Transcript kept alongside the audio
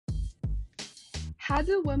How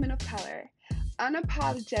do women of color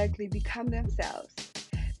unapologetically become themselves,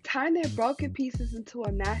 turn their broken pieces into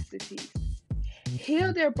a masterpiece,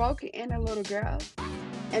 heal their broken inner little girl,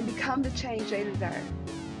 and become the change they deserve?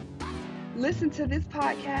 Listen to this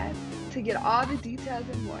podcast to get all the details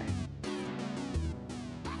and more.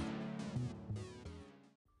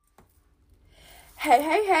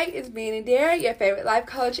 Hey, it's Beanie Dare, your favorite life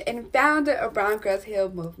coach and founder of Brown Girls Heal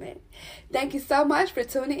Movement. Thank you so much for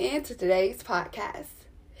tuning in to today's podcast.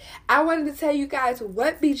 I wanted to tell you guys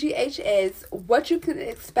what BGH is, what you can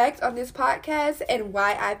expect on this podcast, and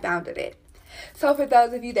why I founded it. So for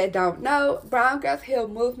those of you that don't know, Brown Girls Heal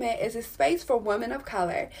Movement is a space for women of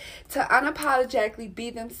color to unapologetically be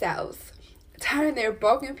themselves, turn their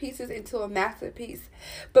broken pieces into a masterpiece,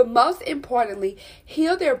 but most importantly,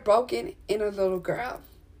 heal their broken inner little girl.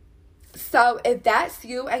 So if that's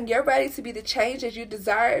you and you're ready to be the change that you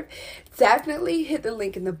deserve, definitely hit the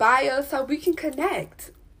link in the bio so we can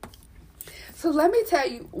connect. So let me tell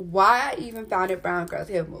you why I even founded Brown Girls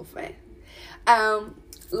Heal Movement.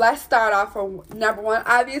 Let's start off from number one,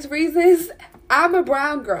 obvious reasons. I'm a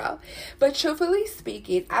brown girl, but truthfully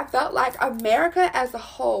speaking, I felt like America as a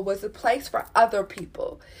whole was a place for other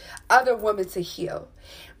people, other women to heal.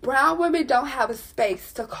 Brown women don't have a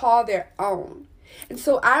space to call their own. And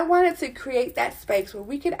so I wanted to create that space where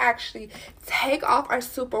we could actually take off our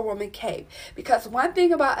superwoman cape. Because one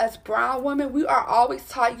thing about us brown women, we are always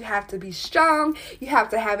taught you have to be strong, you have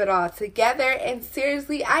to have it all together. And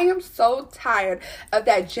seriously, I am so tired of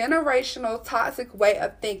that generational toxic way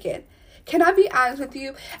of thinking. Can I be honest with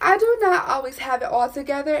you? I do not always have it all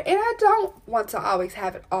together, and I don't want to always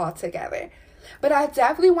have it all together. But I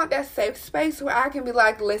definitely want that safe space where I can be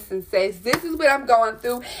like, listen, sis, this is what I'm going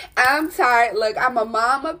through. I'm tired. Look, I'm a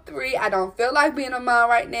mom of 3. I don't feel like being a mom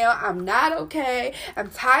right now. I'm not okay.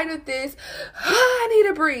 I'm tired of this. I need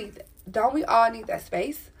to breathe. Don't we all need that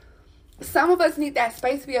space? Some of us need that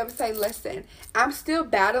space to be able to say, listen, I'm still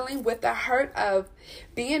battling with the hurt of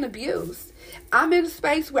being abused. I'm in a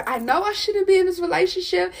space where I know I shouldn't be in this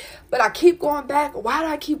relationship, but I keep going back. Why do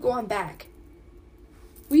I keep going back?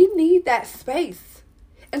 We need that space.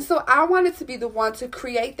 And so I wanted to be the one to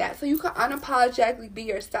create that so you can unapologetically be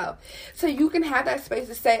yourself. So you can have that space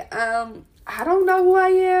to say, I don't know who I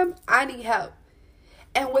am. I need help.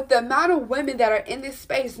 And with the amount of women that are in this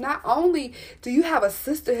space, not only do you have a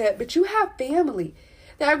sisterhood, but you have family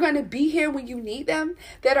that are going to be here when you need them,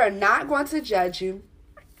 that are not going to judge you,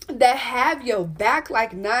 that have your back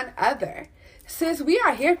like none other. Sis, we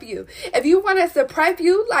are here for you. If you want us to pray for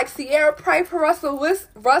you like Sierra prayed for Russell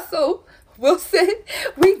Wilson,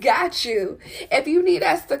 we got you. If you need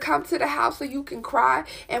us to come to the house so you can cry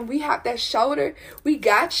and we have that shoulder, we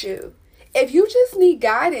got you. If you just need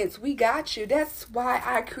guidance, we got you. That's why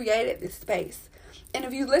I created this space. And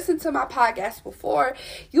if you listen to my podcast before,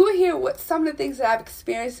 you will hear what some of the things that I've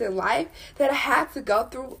experienced in life that I had to go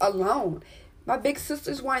through alone. My big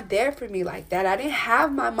sisters weren't there for me like that. I didn't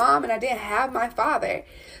have my mom and I didn't have my father.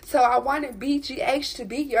 So I wanted BGH to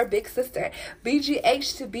be your big sister.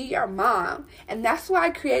 BGH to be your mom. And that's why I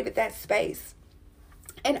created that space.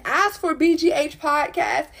 And as for BGH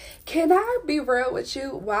podcast, can I be real with you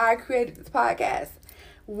why I created this podcast?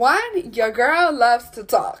 One, your girl loves to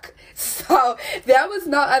talk. So there was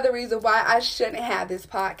no other reason why I shouldn't have this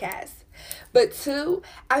podcast. But 2,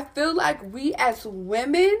 I feel like we as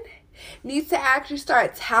women need to actually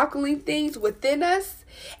start tackling things within us.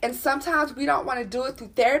 And sometimes we don't want to do it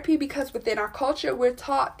through therapy because within our culture, we're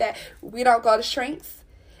taught that we don't go to shrinks.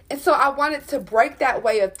 And so I wanted to break that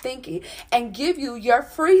way of thinking and give you your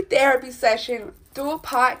free therapy session through a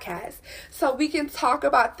podcast so we can talk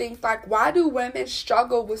about things like, why do women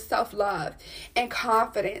struggle with self-love and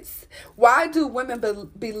confidence? Why do women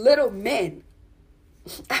belittle men?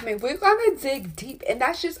 I mean, we're going to dig deep, and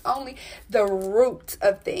that's just only the root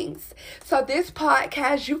of things. So this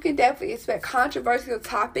podcast, you can definitely expect controversial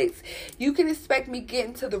topics. You can expect me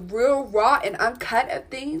getting to the real, raw, and uncut of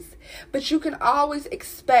things. But you can always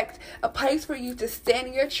expect a place for you to stand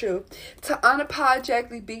in your truth, to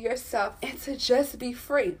unapologetically be yourself, and to just be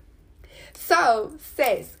free. So,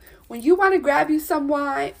 sis, when you want to grab you some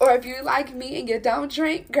wine, or if you're like me and you don't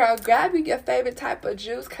drink, girl, grab you your favorite type of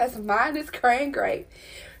juice, because mine is cran grape.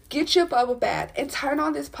 Get your bubble bath and turn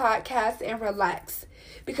on this podcast and relax,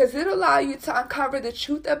 because it'll allow you to uncover the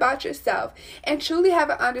truth about yourself and truly have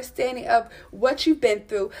an understanding of what you've been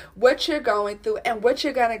through, what you're going through, and what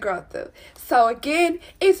you're going to grow through. So again,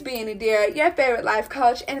 it's Beanie Dare, your favorite life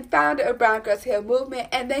coach and founder of Brown Girls Heal Movement,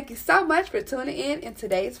 and thank you so much for tuning in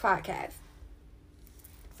today's podcast.